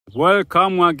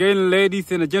Welcome again,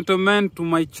 ladies and gentlemen, to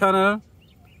my channel.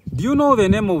 Do you know the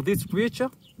name of this creature?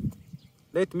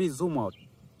 Let me zoom out.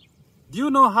 Do you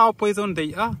know how poison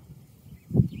they are?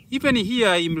 Even here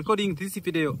I'm recording this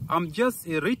video, I'm just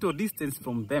a little distance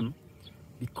from them,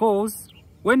 because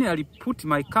when I put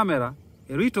my camera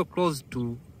a little close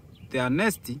to their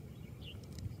nest,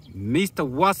 Mr.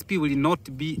 Waspy will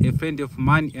not be a friend of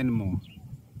mine anymore.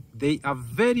 They are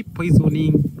very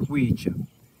poisoning creature.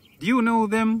 Do you know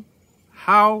them?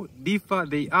 How different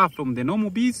they are from the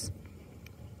normal bees?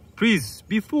 Please,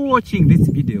 before watching this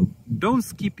video, don't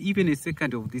skip even a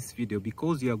second of this video,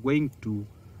 because you are going to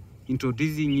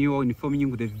introducing you or informing you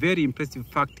with a very impressive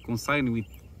fact concerning with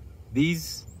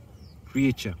these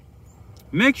creature.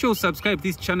 Make sure you subscribe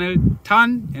this channel,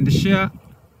 turn and share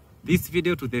this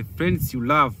video to the friends you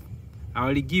love. I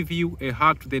will give you a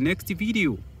heart to the next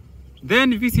video.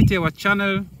 Then visit our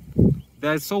channel.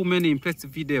 There are so many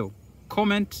impressive videos.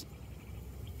 Comment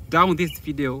down this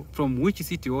video from which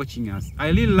city you're watching us. I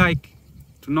really like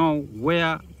to know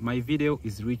where my video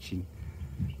is reaching.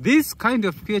 This kind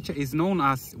of creature is known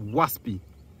as waspy.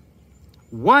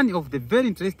 One of the very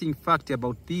interesting facts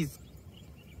about this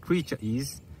creature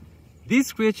is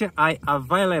this creature are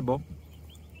available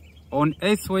on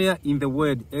elsewhere in the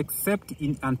world except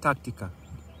in Antarctica,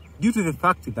 due to the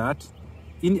fact that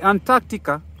in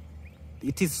Antarctica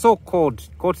it is so cold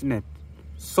continent,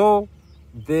 so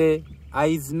there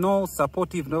is no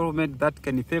supportive environment that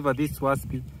can favor this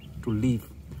waspy to live.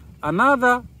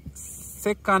 Another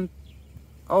second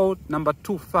or number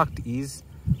 2 fact is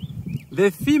the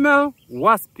female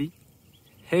waspy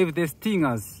have the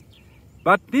stingers,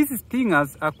 but these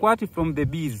stingers are quite from the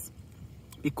bees,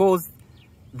 because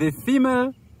the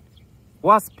female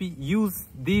waspy use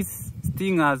these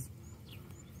stingers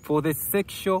for the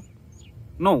sexual,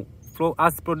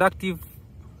 as productive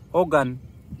organ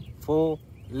for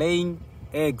laying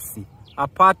eggs,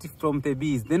 apart from the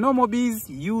bees. The normal bees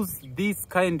use this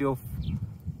kind of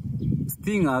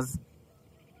stingers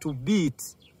to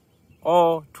beat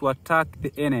or to attack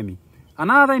the enemy.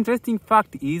 Another interesting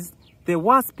fact is the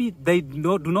waspy, they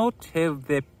do not have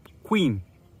the queen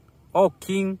or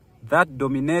king that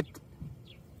dominate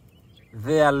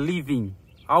their living,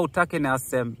 or taken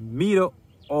as a middle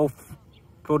of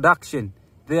production.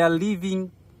 They are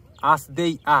living as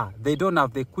they are. They don't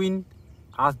have the queen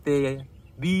as the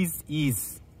bees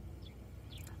is.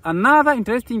 Another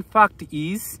interesting fact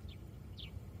is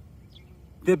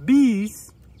the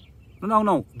bees, the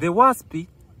waspy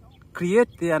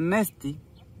create their nest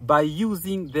by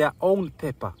using their own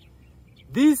pepper.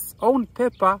 These own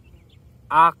pepper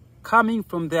are coming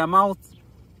from their mouth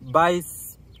by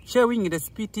chewing and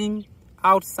spitting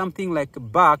out something like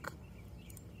bark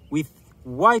with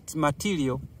white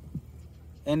material,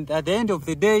 and at the end of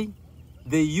the day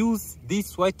they use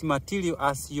this white material,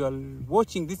 as you are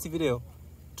watching this video,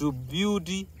 to build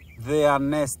their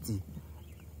nest.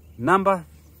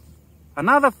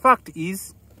 Another fact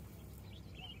is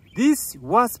these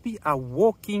waspy are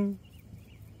walking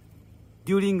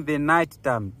during the night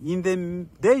time. In the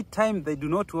daytime they do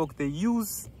not walk. They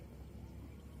use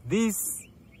this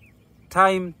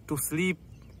time to sleep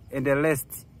and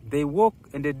rest. They walk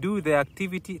and they do their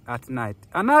activity at night.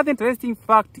 Another interesting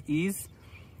fact is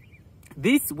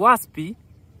this waspy,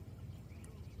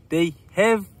 they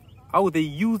have how they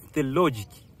use the logic.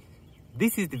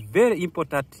 This is the very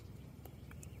important,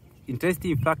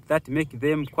 interesting fact that make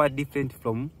them quite different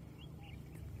from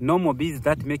normal bees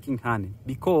that making honey,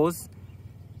 because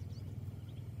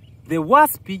the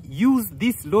waspy use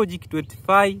this logic to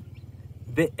identify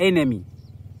the enemy.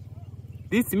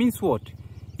 This means what?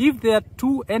 If there are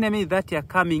 2 enemies that are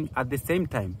coming at the same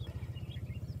time,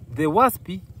 the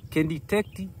waspy can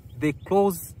detect the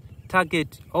close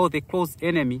target or the close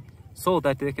enemy so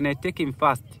that they can attack him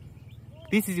fast.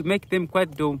 This is make them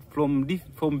quite different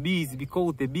from bees,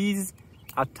 because the bees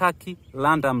attack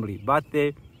randomly, but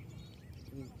the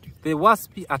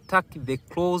waspy attack the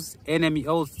close enemy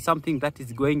or something that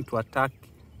is going to attack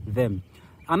them.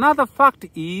 Another fact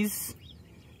is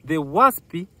the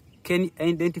waspy can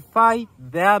identify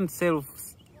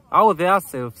themselves or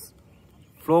themselves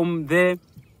from the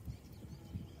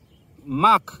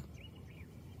mark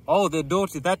or the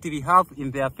dots that we have in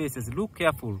their faces. Look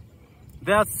careful.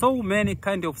 There are so many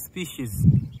kind of species.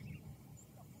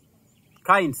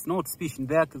 Kinds, not species.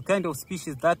 There are kind of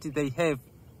species that they have,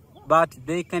 but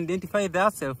they can identify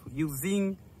themselves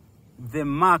using the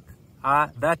mark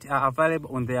that are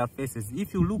available on their faces.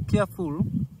 If you look careful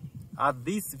at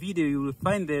this video, you will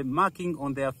find the marking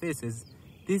on their faces.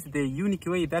 This is the unique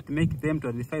way that makes them to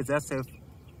identify themselves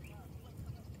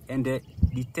and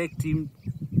detect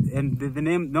and the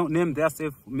name, no name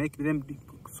themselves, make them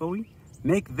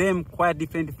quite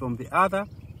different from the other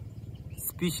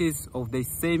species of the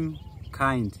same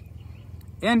kind.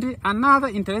 And another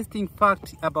interesting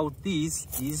fact about this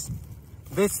is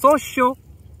the social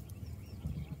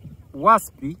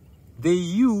wasp, they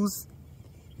use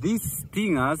these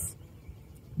stingers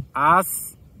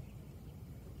as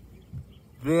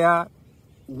their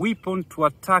weapon to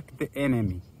attack the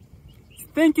enemy.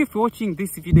 Thank you for watching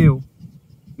this video.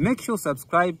 Make sure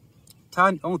subscribe,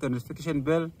 turn on the notification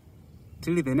bell.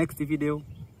 Till the next video,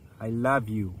 I love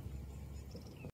you.